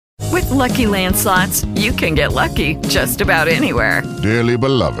Lucky Land Slots, you can get lucky just about anywhere. Dearly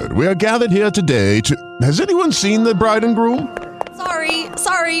beloved, we are gathered here today to... Has anyone seen the bride and groom?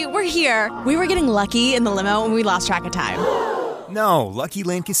 Sorry, we're here. We were getting lucky in the limo and we lost track of time. No, Lucky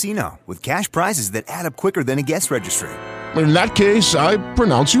Land Casino, with cash prizes that add up quicker than a guest registry. In that case, I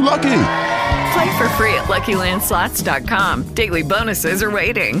pronounce you lucky. Play for free at LuckyLandSlots.com. Daily bonuses are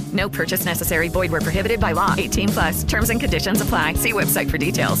waiting. No purchase necessary. Void where prohibited by law. 18+. Terms and conditions apply. See website for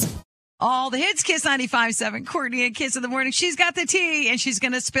details. All the hits, Kiss 95.7. Courtney and Kiss in the morning. She's got the tea, and she's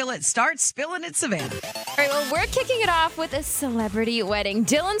going to spill it. Start spilling it, Savannah. All right, well, we're kicking it off with a celebrity wedding.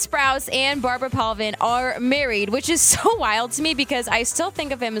 Dylan Sprouse and Barbara Palvin are married, which is so wild to me because I still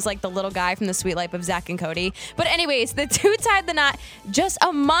think of him as like the little guy from The Sweet Life of Zach and Cody. But anyways, the two tied the knot just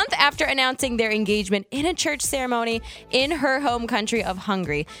a month after announcing their engagement in a church ceremony in her home country of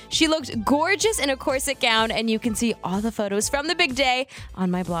Hungary. She looked gorgeous in a corset gown, and you can see all the photos from the big day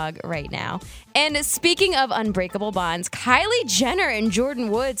on my blog right now. And speaking of unbreakable bonds, Kylie Jenner and Jordan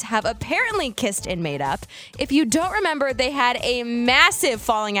Woods have apparently kissed and made up. If you don't remember, they had a massive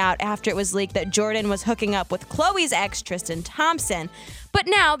falling out after it was leaked that Jordan was hooking up with Khloe's ex, Tristan Thompson. But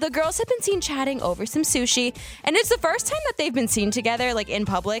now the girls have been seen chatting over some sushi, and it's the first time that they've been seen together, like in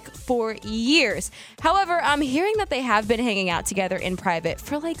public, for years. However, I'm hearing that they have been hanging out together in private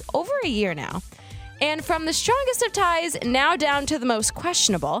for like over a year now. And from the strongest of ties now down to the most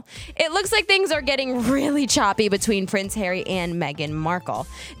questionable, it looks like things are getting really choppy between Prince Harry and Meghan Markle.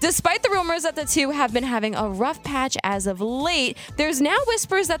 Despite the rumors that the two have been having a rough patch as of late, there's now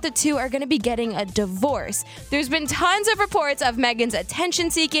whispers that the two are going to be getting a divorce. There's been tons of reports of Meghan's attention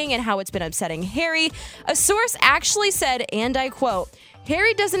seeking and how it's been upsetting Harry. A source actually said, and I quote,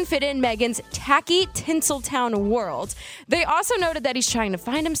 "Harry doesn't fit in Meghan's tacky Tinseltown world." They also noted that he's trying to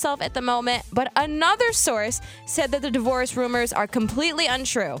find himself at the moment, but another source said that the divorce rumors are completely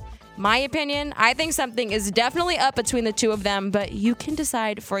untrue. My opinion, I think something is definitely up between the two of them, but you can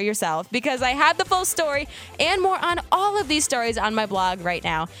decide for yourself because I have the full story and more on all of these stories on my blog right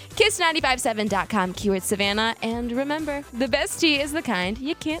now. Kiss957.com, keyword Savannah, and remember, the best tea is the kind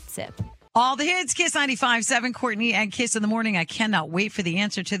you can't sip. All the hits, Kiss 95.7, Courtney and Kiss in the morning. I cannot wait for the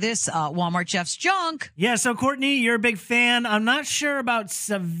answer to this. Walmart Jeff's junk. Yeah, so Courtney, you're a big fan. I'm not sure about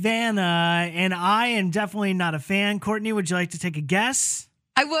Savannah, and I am definitely not a fan. Courtney, would you like to take a guess?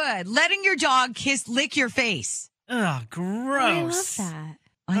 I would. Letting your dog lick your face. Ugh, gross. I love that.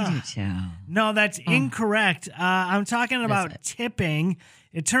 I do too. No, that's incorrect. I'm talking about tipping.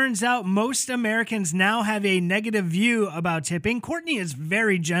 It turns out most Americans now have a negative view about tipping. Courtney is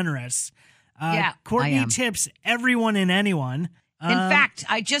very generous. Courtney tips everyone and anyone. In fact,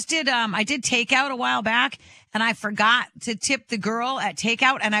 I just did takeout a while back, and I forgot to tip the girl at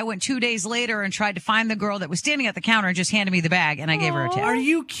takeout, and I went 2 days later and tried to find the girl that was standing at the counter and just handed me the bag, and I gave her a tip. Are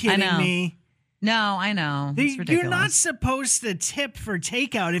you kidding me? No, I know. It's ridiculous. You're not supposed to tip for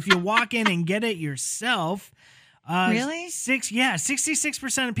takeout if you walk in and get it yourself. Really?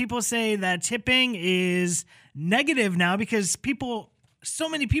 66% of people say that tipping is negative now because so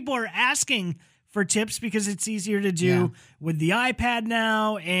many people are asking for tips because it's easier to do with the iPad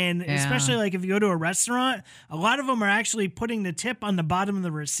now. And especially like if you go to a restaurant, a lot of them are actually putting the tip on the bottom of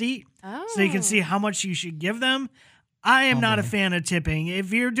the receipt so you can see how much you should give them. I am not a fan of tipping.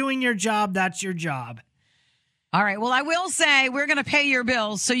 If you're doing your job, that's your job. All right. Well, I will say we're going to pay your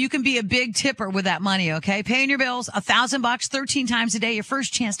bills so you can be a big tipper with that money, okay? Paying your bills, $1,000, 13 times a day. Your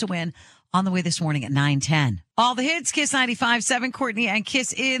first chance to win on the way this morning at 9:10. All the hits, Kiss 95.7, Courtney and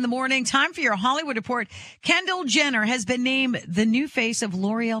Kiss in the morning. Time for your Hollywood report. Kendall Jenner has been named the new face of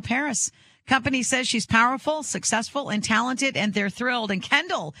L'Oreal Paris. Company says she's powerful, successful, and talented, and they're thrilled. And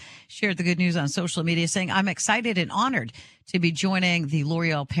Kendall shared the good news on social media saying, "I'm excited and honored to be joining the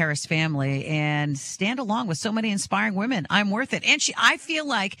L'Oreal Paris family and stand along with so many inspiring women. I'm worth it." And I feel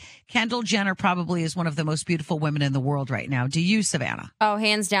like Kendall Jenner probably is one of the most beautiful women in the world right now. Do you, Savannah? Oh,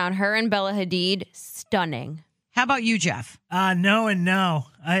 hands down. Her and Bella Hadid, stunning. How about you, Jeff? No and no.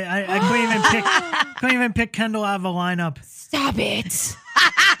 I couldn't even pick Kendall out of a lineup. Stop it.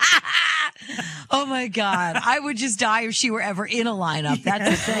 Oh, my God. I would just die if she were ever in a lineup. That's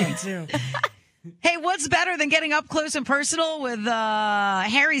the thing. Me too. Hey, what's better than getting up close and personal with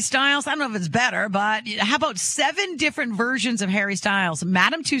Harry Styles? I don't know if it's better, but how about 7 different versions of Harry Styles?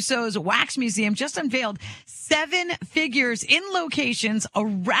 Madame Tussauds Wax Museum just unveiled 7 figures in locations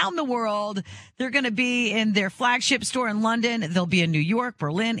around the world. They're going to be in their flagship store in London. They'll be in New York,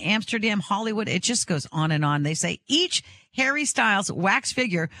 Berlin, Amsterdam, Hollywood. It just goes on and on. They say each Harry Styles wax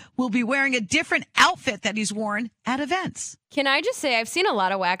figure will be wearing a different outfit that he's worn at events. Can I just say, I've seen a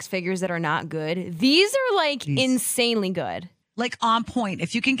lot of wax figures that are not good. These are insanely good. like on point.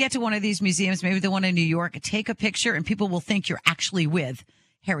 If you can get to one of these museums, maybe the one in New York, take a picture and people will think you're actually with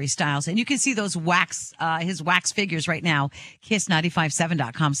Harry Styles. And you can see those his wax figures right now.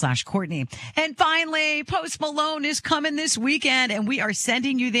 Kiss957.com/Courtney. And finally, Post Malone is coming this weekend and we are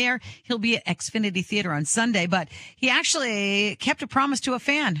sending you there. He'll be at Xfinity Theater on Sunday, but he actually kept a promise to a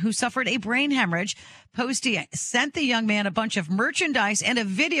fan who suffered a brain hemorrhage. Posty sent the young man a bunch of merchandise and a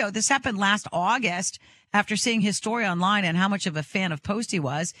video. This happened last August after seeing his story online and how much of a fan of Posty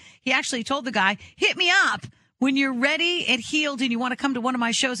was. He actually told the guy, hit me up when you're ready and healed and you want to come to one of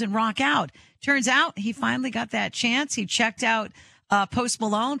my shows and rock out. Turns out he finally got that chance. He checked out Post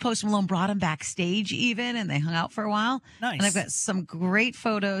Malone. Post Malone brought him backstage even, and they hung out for a while. Nice. And I've got some great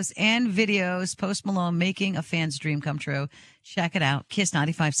photos and videos. Post Malone making a fan's dream come true. Check it out.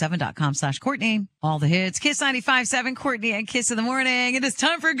 Kiss957.com/Courtney. All the hits. Kiss 95.7, Courtney and Kiss in the Morning. It is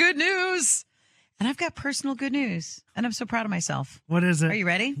time for good news. And I've got personal good news. And I'm so proud of myself. What is it? Are you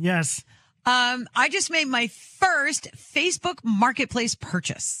ready? Yes. I just made my first Facebook Marketplace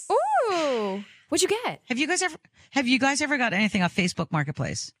purchase. Ooh. What'd you get? Have you guys ever got anything off Facebook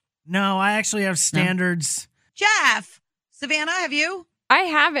Marketplace? No, I actually have standards. Jeff, Savannah, have you? I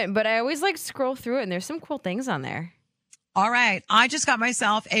haven't, but I always like scroll through it and there's some cool things on there. All right. I just got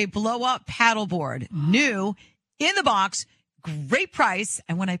myself a blow up paddleboard. New in the box. Great price.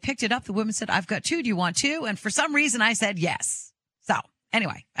 And when I picked it up, the woman said, I've got two. Do you want two? And for some reason I said yes. So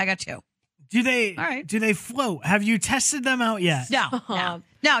anyway, I got two. Do they All right. Do they float? Have you tested them out yet? No.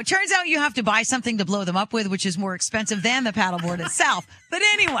 No, it turns out you have to buy something to blow them up with, which is more expensive than the paddleboard itself. But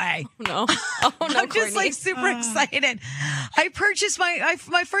anyway. No. Oh, no, I'm just like super excited. I purchased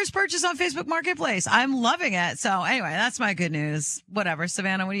my first purchase on Facebook Marketplace. I'm loving it. So anyway, that's my good news. Whatever.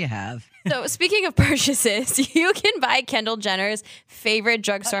 Savannah, what do you have? So speaking of purchases, you can buy Kendall Jenner's favorite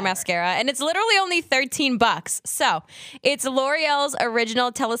drugstore mascara, and it's literally only $13. So it's L'Oreal's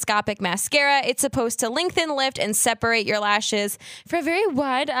original telescopic mascara. It's supposed to lengthen, lift, and separate your lashes for a very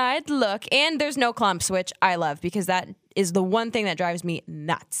wide-eyed look. And there's no clumps, which I love because that is the one thing that drives me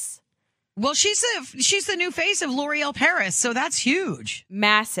nuts. Well, she's the new face of L'Oreal Paris, so that's huge.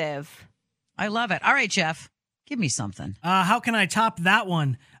 Massive. I love it. All right, Jeff, give me something. How can I top that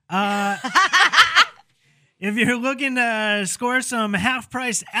one? If you're looking to score some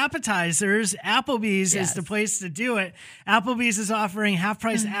half-price appetizers, Applebee's is the place to do it. Applebee's is offering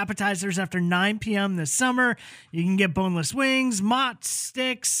half-price appetizers after 9 p.m. this summer. You can get boneless wings, mott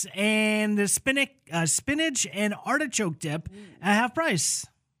sticks, and the spinach and artichoke dip at half price.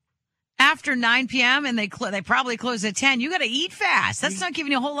 After 9 p.m. and they probably close at 10. You got to eat fast. That's not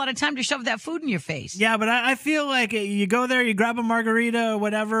giving you a whole lot of time to shove that food in your face. Yeah, but I feel like you go there, you grab a margarita or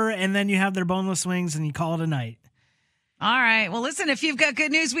whatever, and then you have their boneless wings and you call it a night. All right. Well, listen, if you've got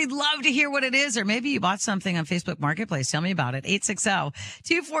good news, we'd love to hear what it is. Or maybe you bought something on Facebook Marketplace. Tell me about it.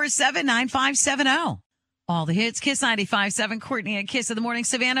 860-247-9570. All the hits. Kiss 95.7, Courtney and Kiss of the Morning.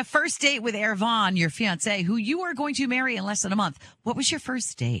 Savannah, first date with Ervon, your fiance, who you are going to marry in less than a month. What was your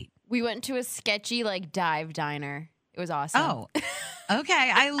first date? We went to a sketchy, dive diner. It was awesome. Oh,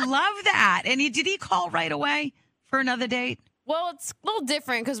 okay. I love that. And did he call right away for another date? Well, it's a little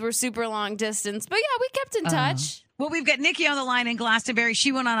different because we're super long distance. But yeah, we kept in touch. Well, we've got Nikki on the line in Glastonbury.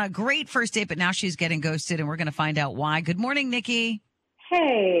 She went on a great first date, but now she's getting ghosted, and we're going to find out why. Good morning, Nikki.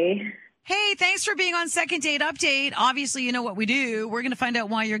 Hey. Hey, thanks for being on Second Date Update. Obviously, you know what we do. We're going to find out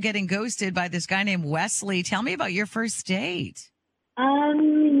why you're getting ghosted by this guy named Wesley. Tell me about your first date.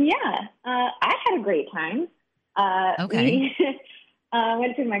 I had a great time. Okay. We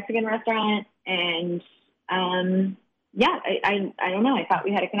went to a Mexican restaurant and, I don't know. I thought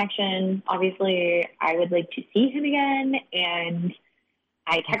we had a connection. Obviously, I would like to see him again, and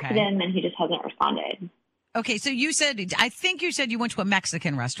I texted him and he just hasn't responded. Okay. So I think you said you went to a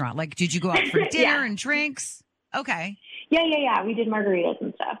Mexican restaurant. Did you go out for dinner and drinks? Okay. Yeah. We did margaritas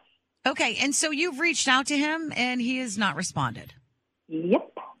and stuff. Okay. And so you've reached out to him and he has not responded. Yep.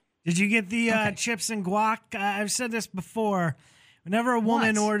 Did you get the chips and guac? I've said this before. Whenever a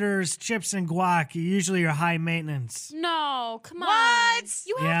woman orders chips and guac, you usually are high maintenance. No, come on. What?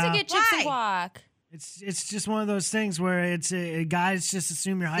 You have to get chips and guac. It's just one of those things where guys just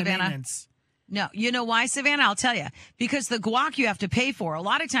assume you're high Savannah? maintenance. No, you know why, Savannah? I'll tell you. Because the guac you have to pay for. A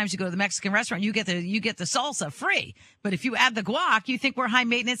lot of times you go to the Mexican restaurant, you get the salsa free. But if you add the guac, you think we're high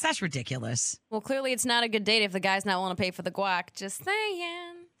maintenance. That's ridiculous. Well, clearly it's not a good date if the guy's not willing to pay for the guac. Just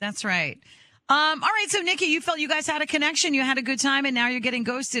saying. That's right. All right. So, Nikki, you felt you guys had a connection. You had a good time, and now you're getting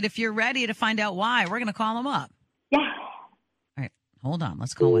ghosted. If you're ready to find out why, we're going to call him up. Yeah. All right. Hold on.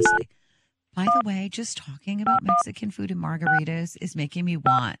 Let's call Wesley. By the way, just talking about Mexican food and margaritas is making me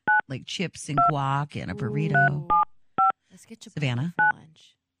want chips and guac and a burrito. Let's get you Savannah? for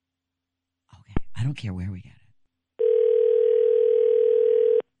lunch. Okay. I don't care where we get it.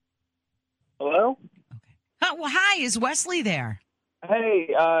 Hello? Okay. Oh, well, hi. Is Wesley there? Hey,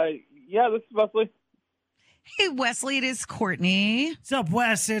 yeah, this is Wesley. Hey, Wesley. It is Courtney. What's up,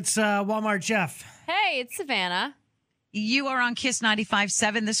 Wes? It's Walmart Jeff. Hey, it's Savannah. You are on Kiss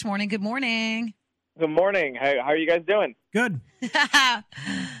 95.7 this morning. Good morning. Good morning. Hey, how are you guys doing? Good.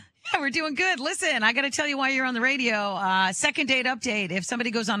 Yeah, we're doing good. Listen, I got to tell you why you're on the radio. Second date update. If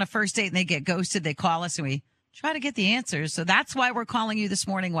somebody goes on a first date and they get ghosted, they call us and we try to get the answers. So that's why we're calling you this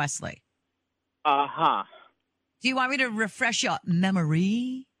morning, Wesley. Uh-huh. Do you want me to refresh your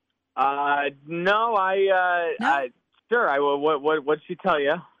memory? No, No? sure, I will. What'd she tell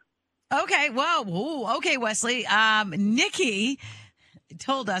you? Okay, well, ooh, okay, Wesley. Nikki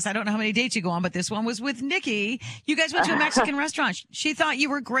told us, I don't know how many dates you go on, but this one was with Nikki. You guys went to a Mexican restaurant. She thought you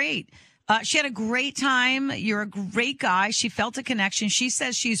were great. She had a great time. You're a great guy. She felt a connection. She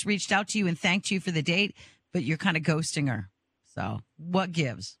says she's reached out to you and thanked you for the date, but you're kind of ghosting her. So what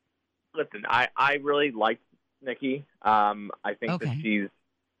gives? Listen, I really like Nikki. I think Okay. that she's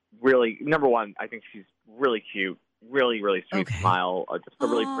really, number one, I think she's really cute. Really, really sweet Okay. smile. Just a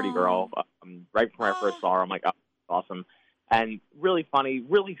really pretty girl. Right before I first saw her, I'm like, oh, awesome. And really funny,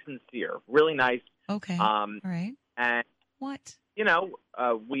 really sincere, really nice. Okay. All right. And, What? you know,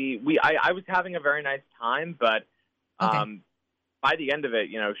 I was having a very nice time, but Okay. by the end of it,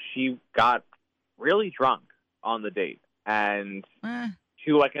 you know, she got really drunk on the date and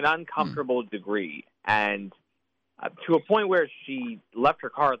to like an uncomfortable degree. And to a point where she left her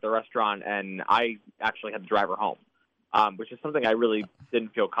car at the restaurant and I actually had to drive her home, which is something I really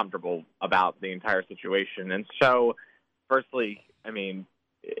didn't feel comfortable about the entire situation. And so, firstly, I mean,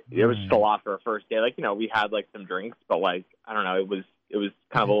 it was just a lot for a first day. Like, you know, we had like some drinks, but like, I don't know, it was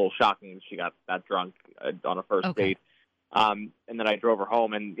kind of a little shocking that she got that drunk on a first date. And then I drove her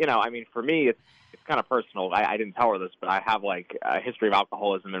home, and you know, I mean, for me, it's kind of personal. I didn't tell her this, but I have like a history of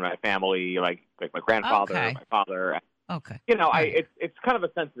alcoholism in my family, like my grandfather, my father. Okay. You know, it's kind of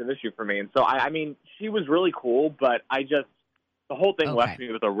a sensitive issue for me, and so I mean, she was really cool, but the whole thing left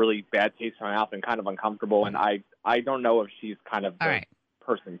me with a really bad taste in my mouth and kind of uncomfortable, and I don't know if she's kind of the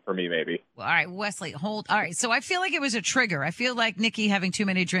person for me, maybe. Well, all right, Wesley, hold. All right, so I feel like it was a trigger. I feel like Nikki having too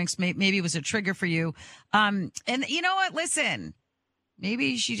many drinks maybe was a trigger for you. And you know what? Listen,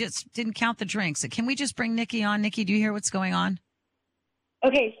 maybe she just didn't count the drinks. Can we just bring Nikki on? Nikki, do you hear what's going on?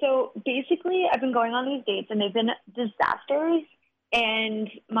 Okay, so basically I've been going on these dates and they've been disasters. And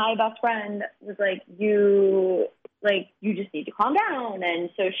my best friend was like, you just need to calm down. And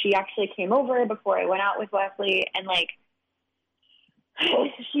so she actually came over before I went out with Wesley and like,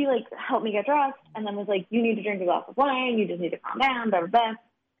 she like helped me get dressed and then was like, you need to drink a glass of wine. You just need to calm down, blah, blah, blah.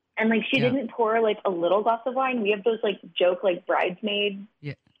 And like, she didn't pour like a little glass of wine. We have those like joke, like bridesmaid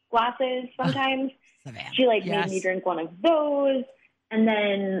glasses sometimes. She like made me drink one of those. And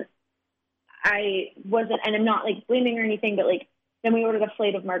then I wasn't, and I'm not like blaming or anything, but like, then we ordered a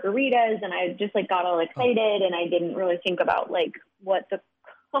plate of margaritas and I just like got all excited and I didn't really think about like what the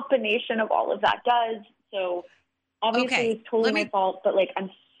combination of all of that does. So obviously it's totally my fault, but like, I'm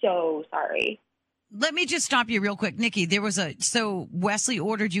so sorry. Let me just stop you real quick. Nikki, so Wesley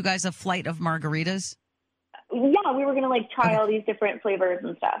ordered you guys a flight of margaritas? Yeah, we were going to like try all these different flavors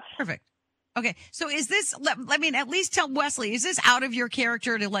and stuff. Perfect. Okay. So is this, I mean, at least tell Wesley, is this out of your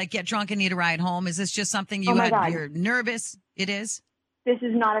character to like get drunk and need a ride home? Is this just something you're nervous? It is? This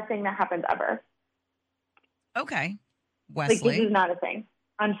is not a thing that happens ever. Okay. Wesley. Like, this is not a thing.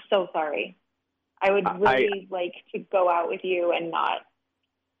 I'm so sorry. I would really like to go out with you and not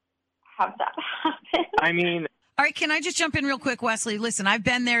have that happen. I mean, all right, can I just jump in real quick, Wesley? Listen, I've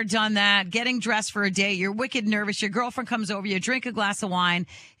been there, done that, getting dressed for a date. You're wicked nervous. Your girlfriend comes over, you drink a glass of wine,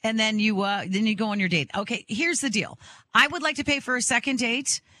 and then you go on your date. Okay, here's the deal. I would like to pay for a second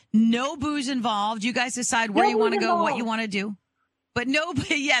date. No booze involved. You guys decide where you want to go, what you want to do. But no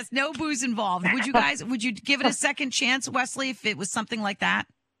booze involved. Would you give it a second chance, Wesley, if it was something like that?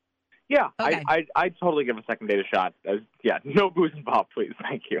 Yeah, okay. I'd totally give a second date a shot. No booze involved, please.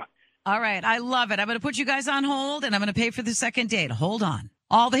 Thank you. All right. I love it. I'm going to put you guys on hold, and I'm going to pay for the second date. Hold on.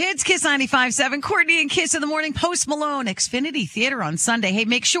 All the hits, Kiss 95.7, Courtney and Kiss in the Morning, Post Malone, Xfinity Theater on Sunday. Hey,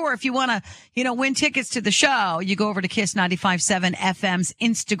 make sure if you want to, win tickets to the show, you go over to Kiss 95.7 FM's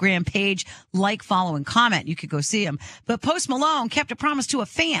Instagram page, like, follow, and comment. You could go see him. But Post Malone kept a promise to a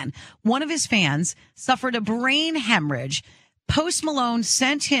fan. One of his fans suffered a brain hemorrhage. Post Malone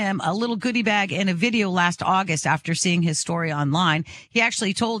sent him a little goodie bag and a video last August after seeing his story online. He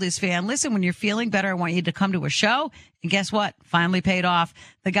actually told his fan, listen, when you're feeling better, I want you to come to a show. And guess what? Finally paid off.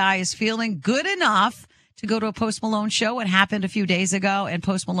 The guy is feeling good enough to go to a Post Malone show. It happened a few days ago, and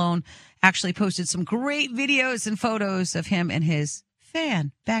Post Malone actually posted some great videos and photos of him and his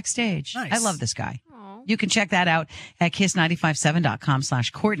fan backstage. Nice. I love this guy. You can check that out at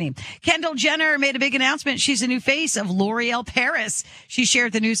kiss957.com/Courtney. Kendall Jenner made a big announcement. She's a new face of L'Oreal Paris. She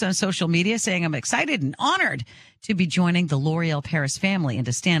shared the news on social media saying, I'm excited and honored to be joining the L'Oreal Paris family and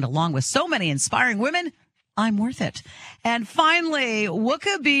to stand along with so many inspiring women. I'm worth it. And finally, what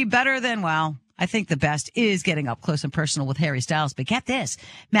could be better than, well, I think the best is getting up close and personal with Harry Styles. But get this,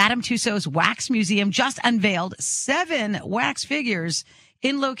 Madame Tussauds Wax Museum just unveiled 7 wax figures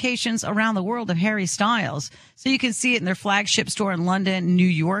in locations around the world of Harry Styles. So you can see it in their flagship store in London. New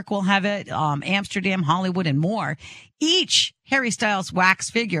York will have it, Amsterdam, Hollywood, and more. Each Harry Styles wax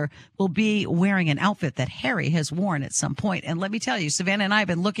figure will be wearing an outfit that Harry has worn at some point. And let me tell you, Savannah and I have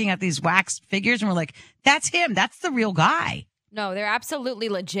been looking at these wax figures and we're like, that's him. That's the real guy. No, they're absolutely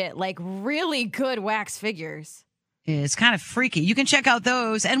legit. Like, really good wax figures. It's kind of freaky. You can check out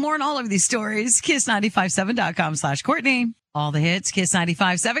those and more on all of these stories. Kiss957.com/Courtney. All the hits, Kiss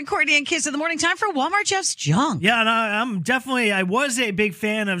 95.7, Courtney and Kiss in the morning. Time for Walmart Jeff's Junk. Yeah, and I was a big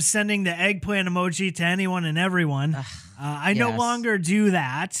fan of sending the eggplant emoji to anyone and everyone. I no longer do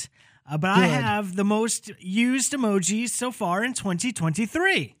that, but I have the most used emojis so far in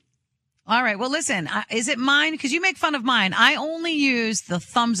 2023. All right. Well, listen, is it mine? Because you make fun of mine. I only use the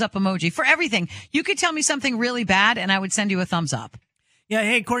thumbs up emoji for everything. You could tell me something really bad and I would send you a thumbs up. Yeah,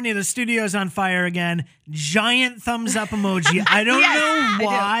 hey, Courtney, the studio's on fire again. Giant thumbs up emoji. I don't know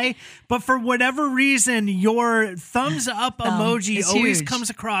why, but for whatever reason, your thumbs up emoji always comes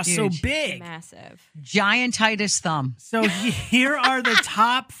across so big. Massive. Giantitis thumb. So here are the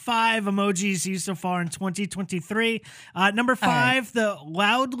top 5 emojis used so far in 2023. Number 5, the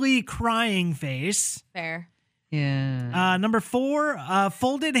loudly crying face. Fair. Yeah. Number 4,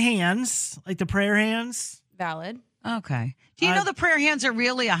 folded hands, like the prayer hands. Valid. Okay. Do you know the prayer hands are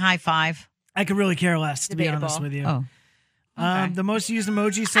really a high five? I could really care less, to Debatable. be honest with you. Oh. Okay. The most used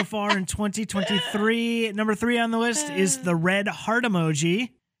emoji so far in 2023. Number 3 on the list is the red heart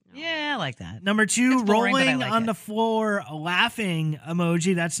emoji. Yeah, I like that. Number 2, boring, but I rolling like on it. the floor laughing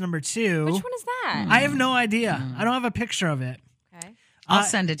emoji. That's number 2. Which one is that? I have no idea. I don't have a picture of it. Okay. I'll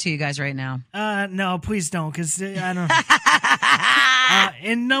send it to you guys right now. No, please don't, because I don't.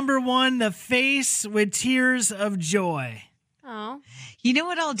 And number 1, the face with tears of joy. Oh. You know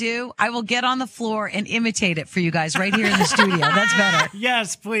what I'll do? I will get on the floor and imitate it for you guys right here in the studio. That's better.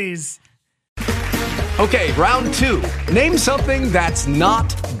 Yes, please. Okay, round 2. Name something that's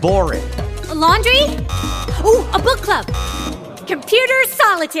not boring. A laundry? Ooh, a book club. Computer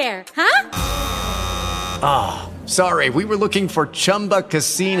solitaire, huh? Ah, sorry, we were looking for Chumba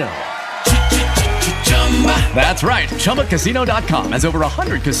Casino. That's right. ChumbaCasino.com has over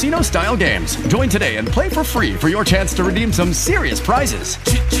 100 casino-style games. Join today and play for free for your chance to redeem some serious prizes.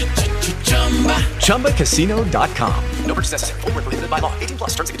 ChumbaCasino.com. No purchase necessary. Void where prohibited by law. 18+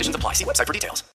 terms and conditions apply. See website for details.